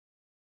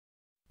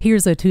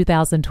Here's a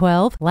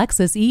 2012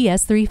 Lexus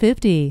ES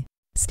 350.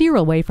 Steer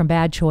away from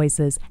bad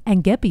choices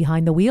and get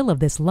behind the wheel of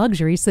this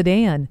luxury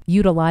sedan.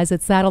 Utilize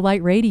its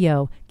satellite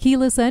radio,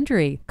 keyless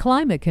entry,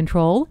 climate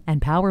control,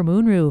 and power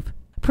moonroof.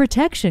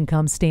 Protection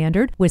comes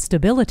standard with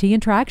stability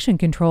and traction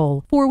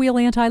control, four-wheel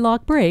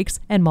anti-lock brakes,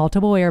 and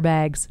multiple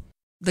airbags.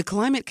 The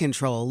climate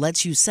control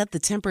lets you set the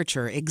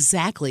temperature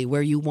exactly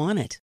where you want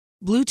it.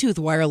 Bluetooth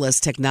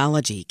wireless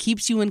technology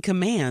keeps you in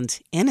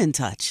command and in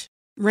touch.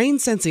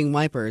 Rain-sensing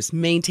wipers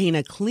maintain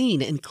a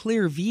clean and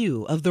clear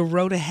view of the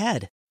road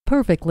ahead.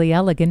 Perfectly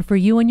elegant for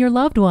you and your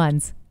loved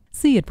ones.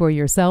 See it for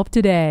yourself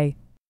today.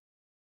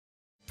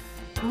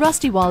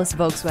 Rusty Wallis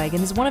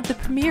Volkswagen is one of the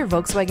premier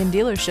Volkswagen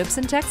dealerships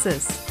in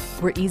Texas.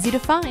 We're easy to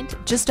find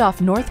just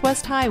off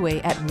Northwest Highway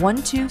at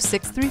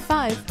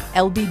 12635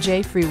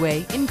 LBJ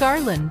Freeway in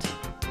Garland.